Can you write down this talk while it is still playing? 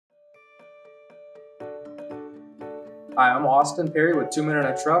Hi, I'm Austin Perry with 2 Men in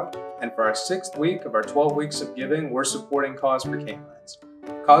a Truck, and for our 6th week of our 12 weeks of giving, we're supporting Cause for Canines.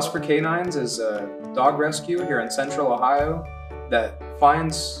 Cause for Canines is a dog rescue here in Central Ohio that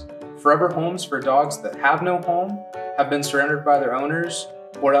finds forever homes for dogs that have no home, have been surrendered by their owners,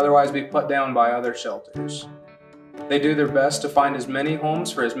 or would otherwise be put down by other shelters. They do their best to find as many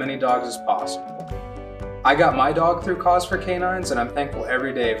homes for as many dogs as possible. I got my dog through Cause for Canines, and I'm thankful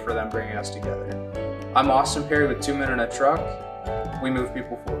every day for them bringing us together. I'm Austin Perry with 2 Men in a Truck. We move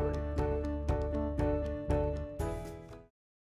people forward.